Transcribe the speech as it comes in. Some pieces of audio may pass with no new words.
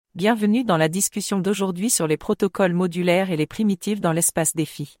Bienvenue dans la discussion d'aujourd'hui sur les protocoles modulaires et les primitives dans l'espace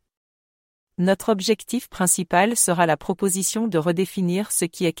Defi. Notre objectif principal sera la proposition de redéfinir ce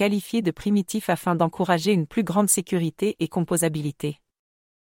qui est qualifié de primitif afin d'encourager une plus grande sécurité et composabilité.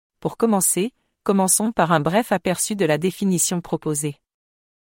 Pour commencer, commençons par un bref aperçu de la définition proposée.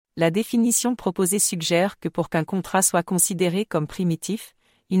 La définition proposée suggère que pour qu'un contrat soit considéré comme primitif,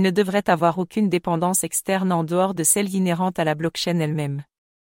 il ne devrait avoir aucune dépendance externe en dehors de celle inhérente à la blockchain elle-même.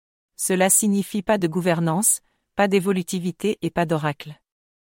 Cela signifie pas de gouvernance, pas d'évolutivité et pas d'oracle.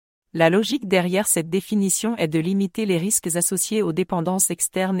 La logique derrière cette définition est de limiter les risques associés aux dépendances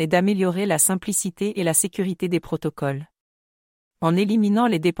externes et d'améliorer la simplicité et la sécurité des protocoles. En éliminant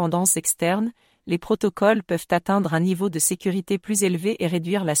les dépendances externes, les protocoles peuvent atteindre un niveau de sécurité plus élevé et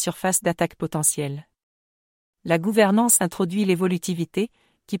réduire la surface d'attaque potentielle. La gouvernance introduit l'évolutivité,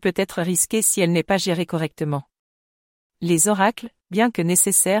 qui peut être risquée si elle n'est pas gérée correctement. Les oracles, bien que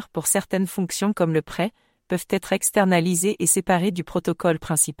nécessaires pour certaines fonctions comme le prêt, peuvent être externalisés et séparés du protocole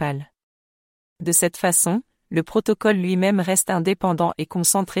principal. De cette façon, le protocole lui-même reste indépendant et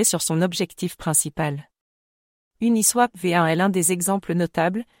concentré sur son objectif principal. Uniswap V1 est l'un des exemples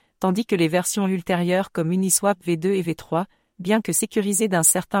notables, tandis que les versions ultérieures comme Uniswap V2 et V3, bien que sécurisées d'un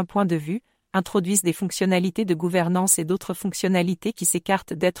certain point de vue, introduisent des fonctionnalités de gouvernance et d'autres fonctionnalités qui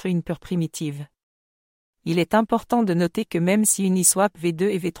s'écartent d'être une pure primitive. Il est important de noter que même si Uniswap V2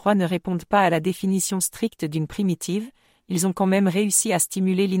 et V3 ne répondent pas à la définition stricte d'une primitive, ils ont quand même réussi à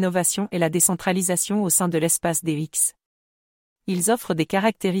stimuler l'innovation et la décentralisation au sein de l'espace DX. Ils offrent des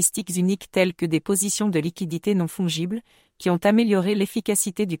caractéristiques uniques telles que des positions de liquidité non fongibles, qui ont amélioré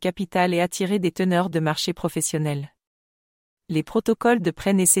l'efficacité du capital et attiré des teneurs de marché professionnels. Les protocoles de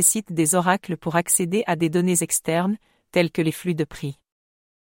prêt nécessitent des oracles pour accéder à des données externes, telles que les flux de prix.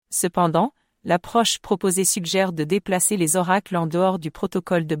 Cependant, l'approche proposée suggère de déplacer les oracles en dehors du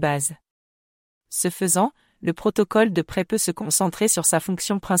protocole de base. Ce faisant, le protocole de prêt peut se concentrer sur sa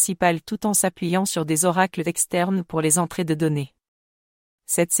fonction principale tout en s'appuyant sur des oracles externes pour les entrées de données.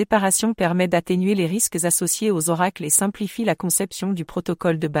 Cette séparation permet d'atténuer les risques associés aux oracles et simplifie la conception du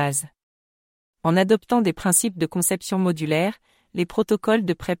protocole de base. En adoptant des principes de conception modulaire, les protocoles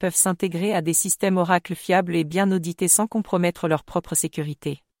de prêt peuvent s'intégrer à des systèmes oracles fiables et bien audités sans compromettre leur propre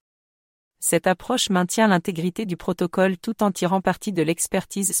sécurité. Cette approche maintient l'intégrité du protocole tout en tirant parti de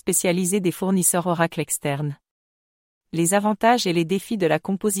l'expertise spécialisée des fournisseurs oracles externes. Les avantages et les défis de la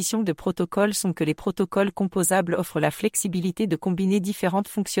composition de protocoles sont que les protocoles composables offrent la flexibilité de combiner différentes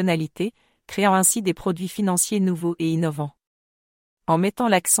fonctionnalités, créant ainsi des produits financiers nouveaux et innovants. En mettant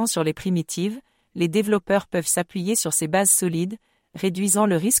l'accent sur les primitives, les développeurs peuvent s'appuyer sur ces bases solides, réduisant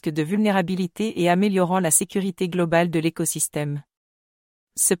le risque de vulnérabilité et améliorant la sécurité globale de l'écosystème.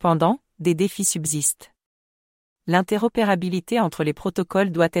 Cependant, des défis subsistent. L'interopérabilité entre les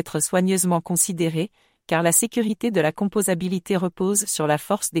protocoles doit être soigneusement considérée, car la sécurité de la composabilité repose sur la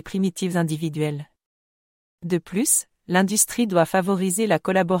force des primitives individuelles. De plus, l'industrie doit favoriser la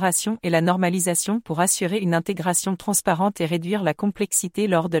collaboration et la normalisation pour assurer une intégration transparente et réduire la complexité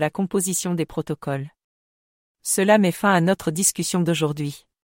lors de la composition des protocoles. Cela met fin à notre discussion d'aujourd'hui.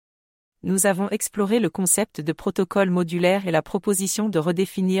 Nous avons exploré le concept de protocole modulaire et la proposition de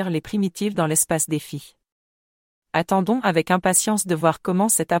redéfinir les primitives dans l'espace Defi. Attendons avec impatience de voir comment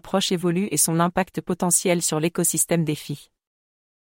cette approche évolue et son impact potentiel sur l'écosystème Defi.